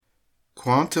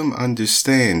Quantum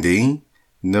Understanding,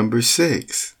 number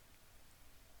 6.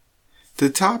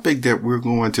 The topic that we're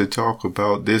going to talk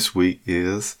about this week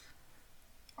is,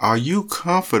 are you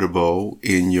comfortable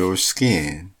in your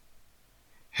skin?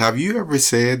 Have you ever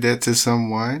said that to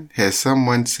someone? Has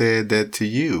someone said that to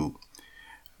you?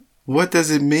 What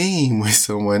does it mean when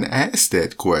someone asks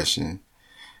that question?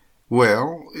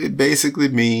 Well, it basically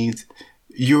means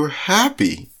you're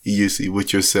happy, you see,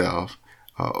 with yourself,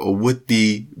 with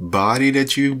the body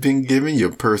that you've been given,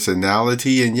 your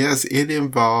personality, and yes, it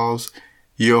involves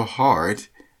your heart.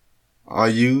 Are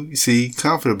you, see,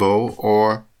 comfortable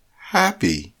or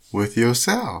happy with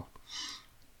yourself?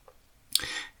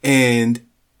 And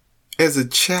as a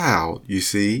child,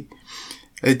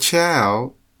 a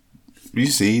child,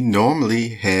 normally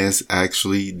has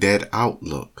actually that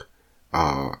outlook.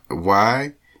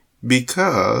 Why?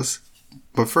 Because,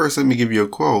 but first let me give you a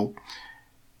quote.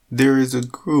 There is a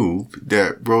group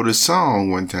that wrote a song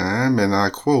one time, and I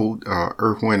quote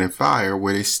Earth, Wind, and Fire,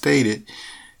 where they stated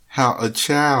how a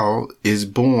child is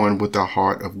born with a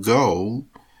heart of gold,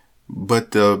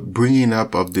 but the bringing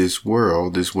up of this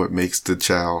world is what makes the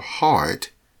child's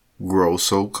heart grow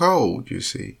so cold, you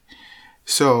see.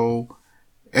 So,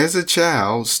 as a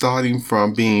child, starting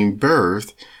from being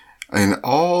birthed and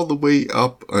all the way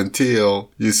up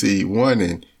until, 1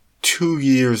 and 2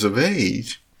 years of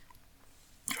age,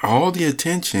 all the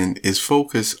attention is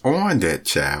focused on that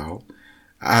child.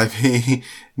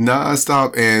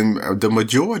 Nonstop, and the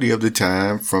majority of the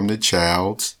time from the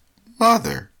child's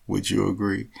mother. Would you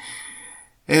agree?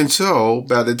 And so,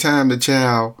 by the time the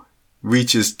child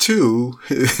reaches 2,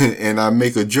 and I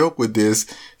make a joke with this,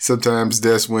 sometimes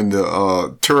that's when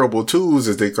the terrible twos,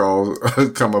 as they call,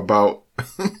 come about,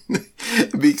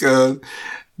 because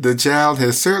the child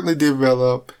has certainly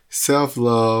developed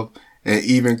self-love and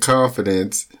even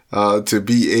confidence to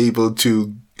be able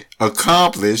to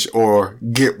accomplish or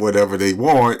get whatever they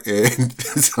want. And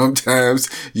sometimes,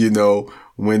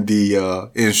 when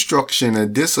the instruction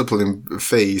and discipline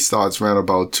phase starts around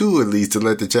about 2, at least, to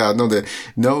let the child know that,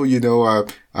 no,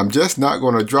 I'm just not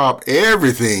going to drop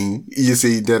everything,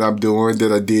 that I'm doing,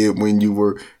 that I did when you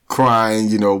were crying,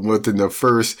 within the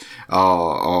first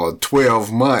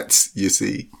 12 months,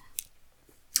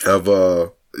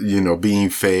 of being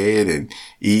fed and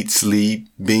eat, sleep,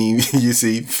 being,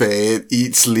 fed,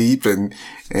 eat, sleep, and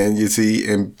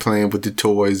playing with the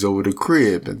toys over the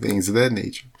crib and things of that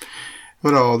nature.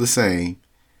 But all the same,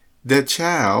 that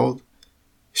child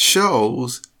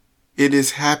shows it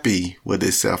is happy with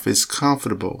itself. It's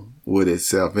comfortable with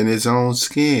itself in its own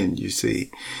skin,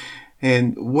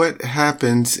 And what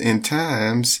happens in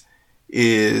times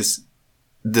is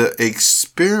the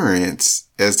experience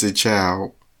as the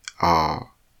child,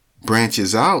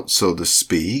 branches out, so to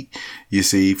speak,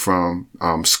 from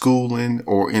schooling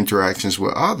or interactions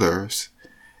with others.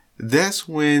 That's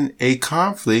when a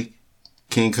conflict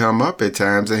can come up at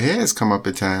times, and has come up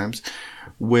at times,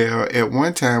 where at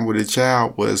one time where the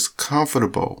child was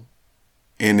comfortable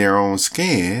in their own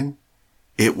skin,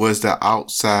 it was the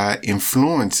outside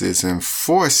influences and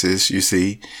forces,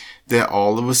 that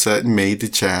all of a sudden made the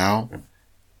child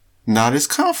not as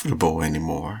comfortable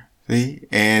anymore. See?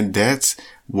 And that's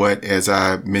what, as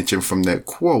I mentioned from that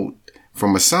quote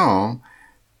from a song,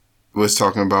 was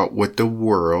talking about what the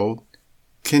world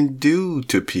can do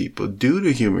to people, do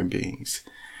to human beings.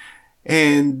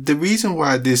 And the reason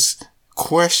why this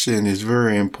question is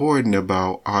very important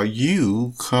about, are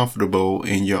you comfortable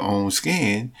in your own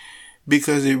skin?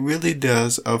 Because it really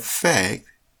does affect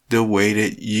the way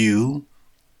that you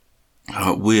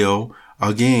will,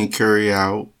 again, carry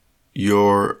out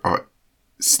your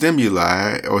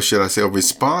stimuli, or should I say,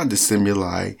 respond to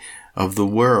stimuli of the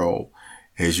world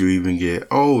as you even get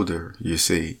older,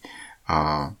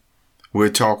 We're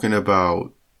talking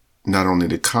about not only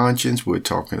the conscience, we're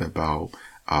talking about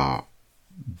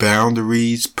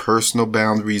boundaries, personal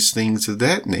boundaries, things of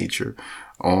that nature,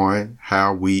 on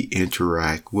how we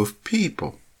interact with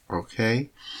people,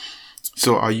 okay?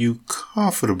 So are you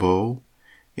comfortable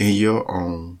in your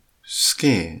own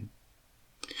skin?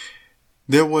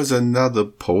 There was another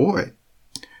poet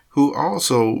who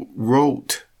also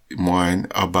wrote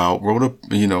a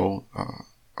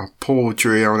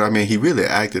poetry on, he really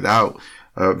acted out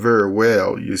very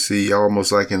well,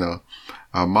 almost like in a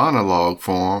monologue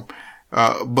form.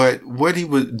 But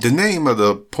the name of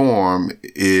the poem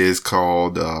is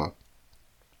called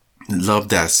Love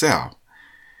Thyself.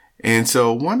 And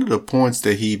so one of the points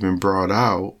that he even brought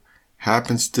out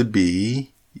happens to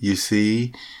be,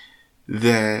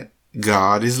 that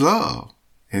God is love.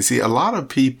 And a lot of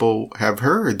people have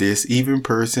heard this, even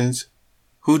persons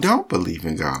who don't believe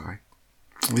in God.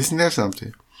 Isn't that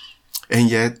something? And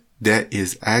yet that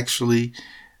is actually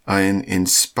an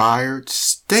inspired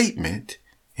statement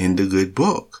in the good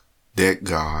book that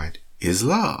God is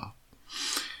love.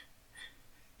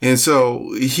 And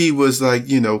so he was like,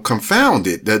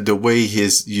 confounded that the way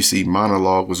his,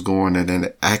 monologue was going and then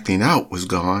the acting out was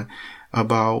gone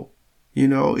about,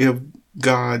 if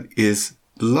God is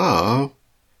love,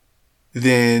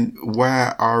 then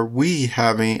why are we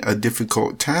having a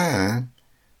difficult time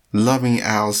loving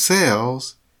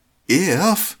ourselves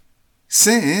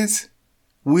since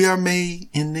we are made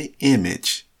in the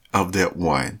image of that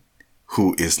one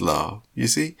who is love, you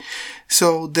see?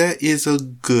 So that is a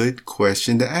good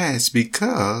question to ask,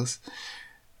 because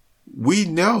we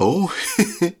know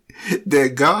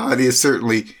that God is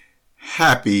certainly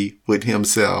happy with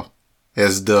himself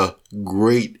as the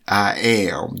great I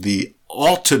am, the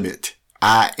ultimate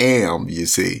I am, you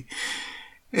see.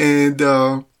 And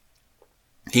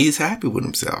he's happy with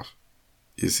himself,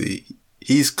 you see.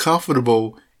 He's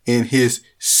comfortable in his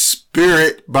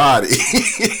spirit body,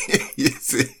 you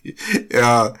see,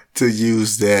 to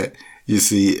use that, you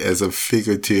see, as a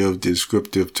figurative,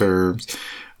 descriptive terms,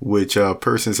 which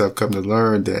persons have come to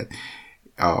learn that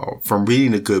from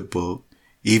reading a good book,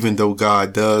 even though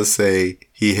God does say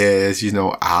he has,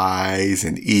 eyes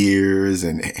and ears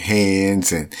and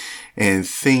hands and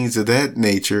things of that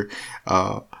nature,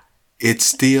 it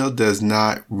still does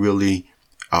not really,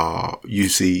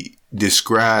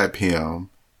 describe him,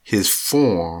 his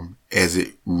form, as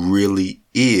it really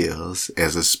is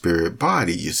as a spirit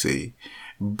body, you see.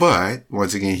 But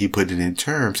once again, he put it in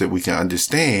terms that we can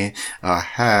understand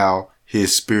how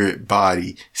his spirit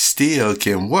body still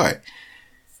can what?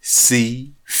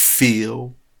 See,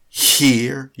 feel,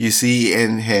 hear, you see,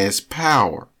 and has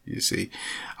power, you see.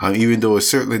 Even though it's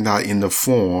certainly not in the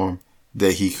form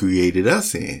that he created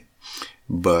us in.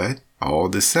 But all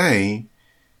the same,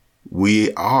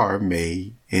 we are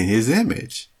made in his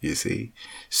image, you see.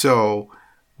 So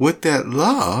with that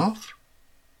love,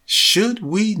 should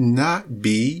we not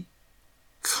be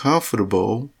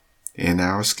comfortable in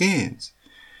our skins?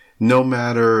 No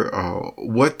matter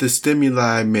what the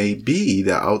stimuli may be,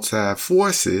 the outside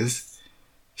forces,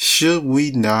 should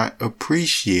we not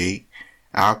appreciate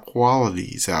our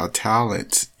qualities, our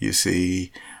talents, you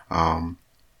see? And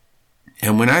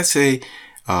when I say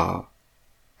our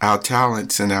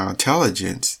talents and our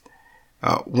intelligence,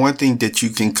 one thing that you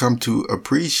can come to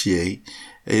appreciate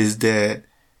is that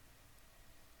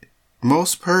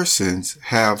most persons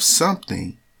have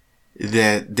something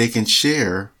that they can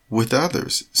share with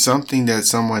others, something that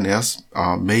someone else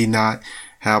may not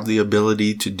have the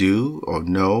ability to do or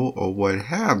know or what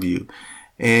have you.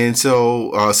 And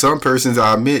so some persons,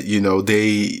 I admit, they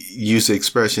use the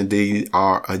expression, they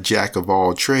are a jack of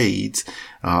all trades,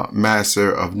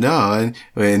 master of none.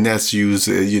 And that's used,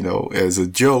 as a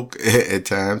joke at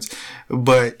times.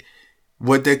 But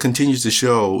what that continues to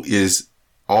show is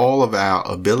all of our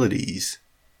abilities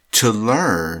to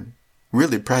learn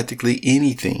really practically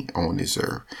anything on this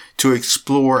earth, to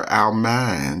explore our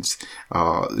minds,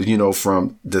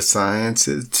 from the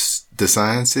sciences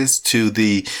to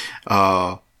the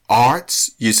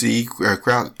arts, you see,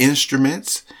 crowd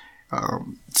instruments.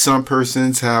 Some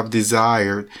persons have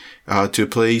desired to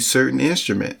play certain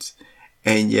instruments,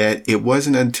 and yet it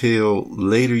wasn't until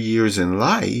later years in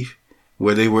life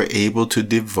where they were able to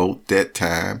devote that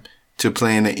time to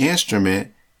playing an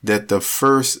instrument that the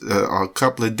first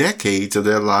couple of decades of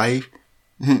their life,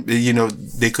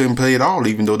 they couldn't play at all,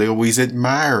 even though they always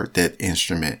admired that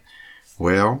instrument.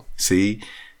 Well, see,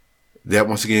 that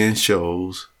once again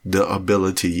shows the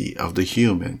ability of the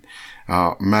human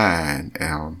mind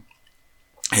and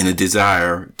a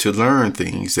desire to learn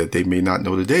things that they may not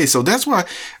know today. So that's why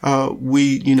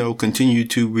we, continue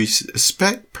to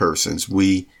respect persons.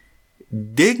 We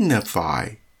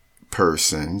dignify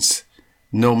persons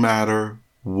no matter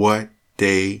what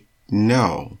they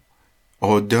know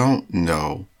or don't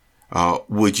know.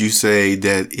 Would you say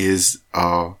that is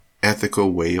an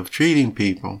ethical way of treating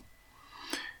people?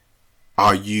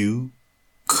 Are you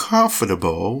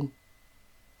comfortable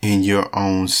in your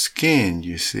own skin,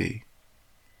 you see?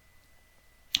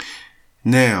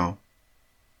 Now,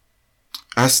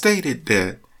 I stated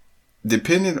that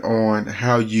depending on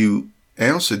how you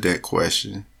answered that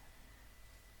question,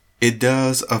 it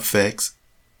does affect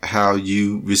how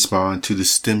you respond to the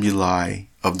stimuli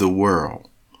of the world.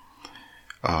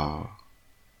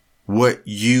 What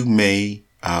you may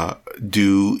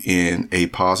do in a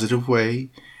positive way,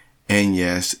 and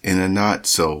yes, in a not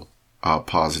so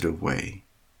positive way.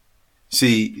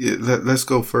 See, let's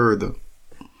go further.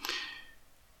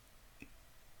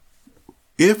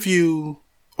 If you,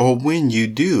 or when you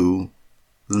do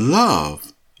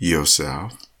love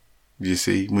yourself, you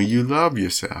see, when you love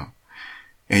yourself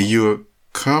and you're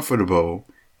comfortable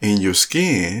in your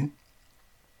skin,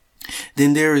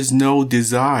 then there is no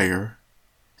desire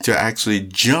to actually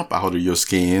jump out of your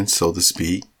skin, so to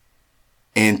speak,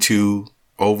 and to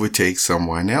overtake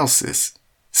someone else's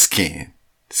skin,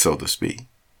 so to speak.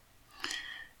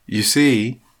 You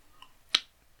see,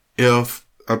 if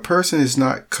a person is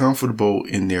not comfortable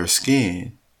in their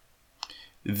skin,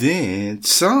 then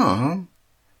some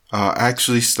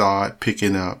actually start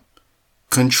picking up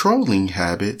controlling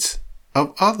habits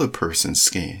of other person's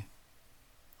skin.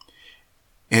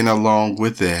 And along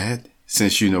with that,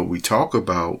 since we talk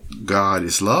about God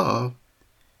is love,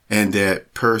 and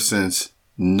that person's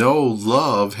no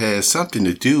love has something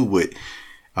to do with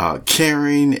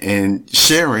caring and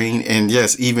sharing, and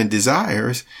yes, even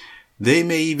desires, they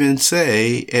may even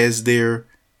say, as they're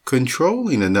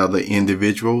controlling another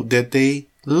individual, that they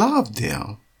love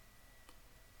them.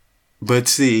 But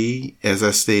see, as I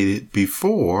stated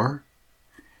before,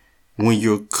 when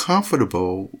you're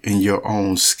comfortable in your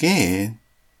own skin,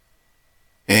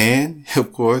 and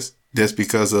of course, that's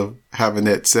because of having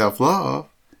that self-love,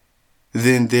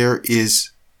 then there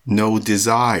is no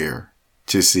desire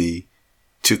to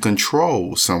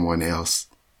control someone else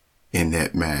in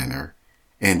that manner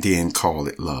and then call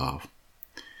it love.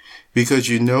 Because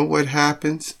you know what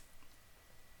happens?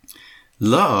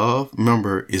 Love,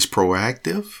 remember, is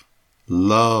proactive.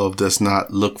 Love does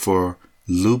not look for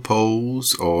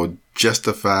loopholes or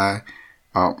justify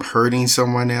hurting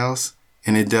someone else.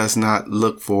 And it does not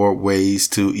look for ways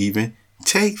to even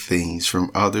take things from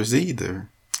others either.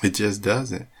 It just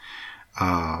doesn't.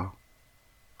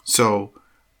 So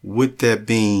with that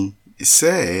being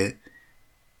said,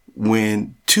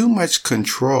 when too much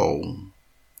control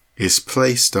is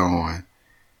placed on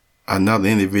another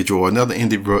individual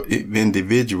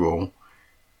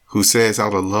who says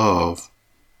out of love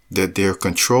that they're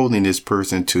controlling this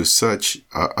person to such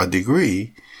a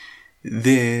degree,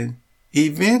 then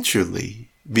eventually,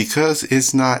 because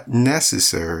it's not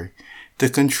necessary, the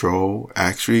control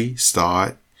actually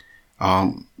start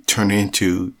turning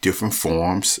into different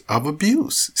forms of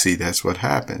abuse. See, that's what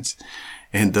happens.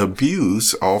 And the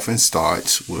abuse often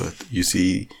starts with,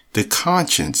 the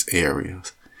conscience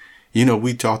areas.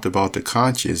 We talked about the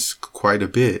conscience quite a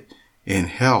bit in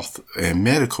health and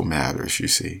medical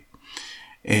matters,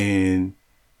 And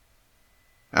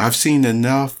I've seen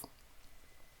enough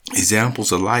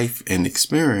examples of life and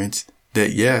experience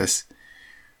that yes,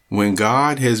 when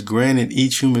God has granted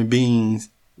each human being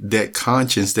that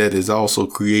conscience that is also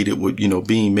created with,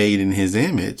 being made in his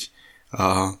image,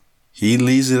 he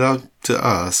leaves it up to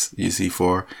us,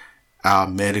 for our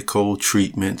medical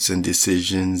treatments and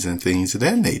decisions and things of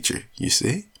that nature,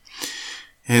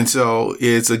 And so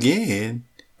it's again,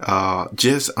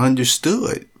 just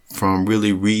understood from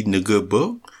really reading a good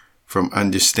book, from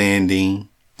understanding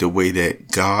the way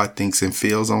that God thinks and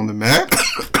feels on the matter,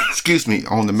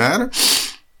 on the matter,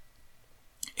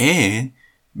 and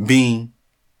being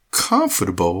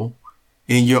comfortable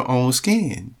in your own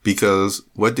skin. Because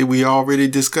what did we already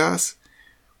discuss?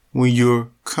 When you're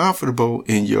comfortable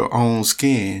in your own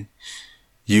skin,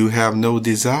 you have no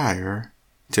desire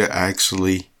to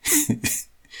actually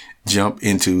jump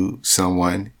into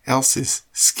someone else's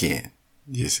skin,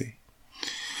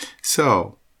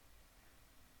 So,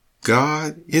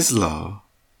 God is love.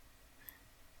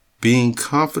 Being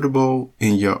comfortable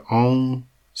in your own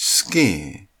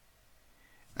skin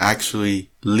actually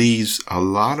leaves a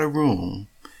lot of room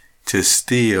to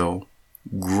still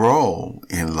grow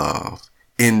in love.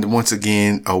 And once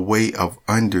again, a way of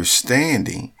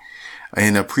understanding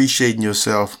and appreciating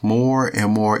yourself more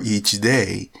and more each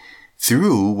day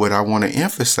through what I want to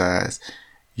emphasize,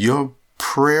 your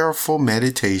prayerful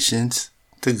meditations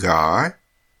to God,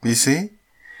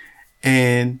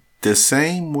 and the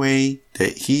same way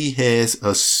that he has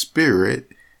a spirit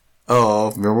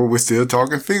of, remember we're still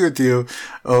talking figurative,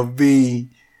 of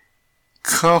being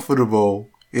comfortable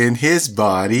in his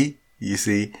body,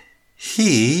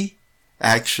 he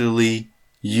actually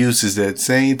uses that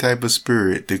same type of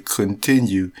spirit to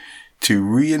continue to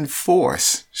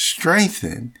reinforce,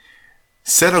 strengthen,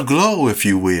 set aglow, if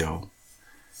you will,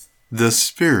 the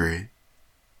spirit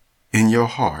in your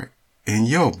heart, in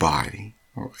your body.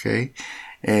 Okay.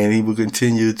 And he will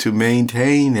continue to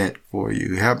maintain that for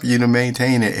you, help you to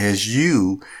maintain it as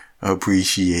you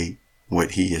appreciate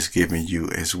what he has given you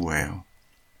as well.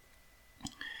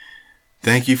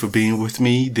 Thank you for being with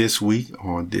me this week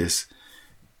on this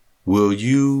Will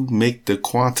You Make the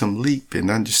Quantum Leap in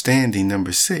Understanding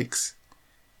number 6?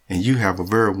 And you have a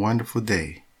very wonderful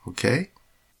day. Okay?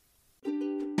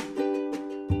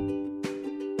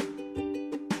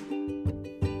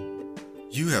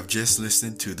 You have just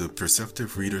listened to the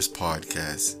Perceptive Readers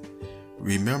Podcast.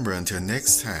 Remember, until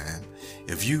next time,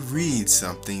 if you read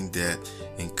something that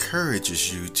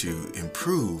encourages you to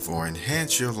improve or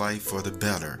enhance your life for the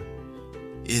better,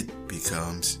 it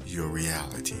becomes your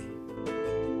reality.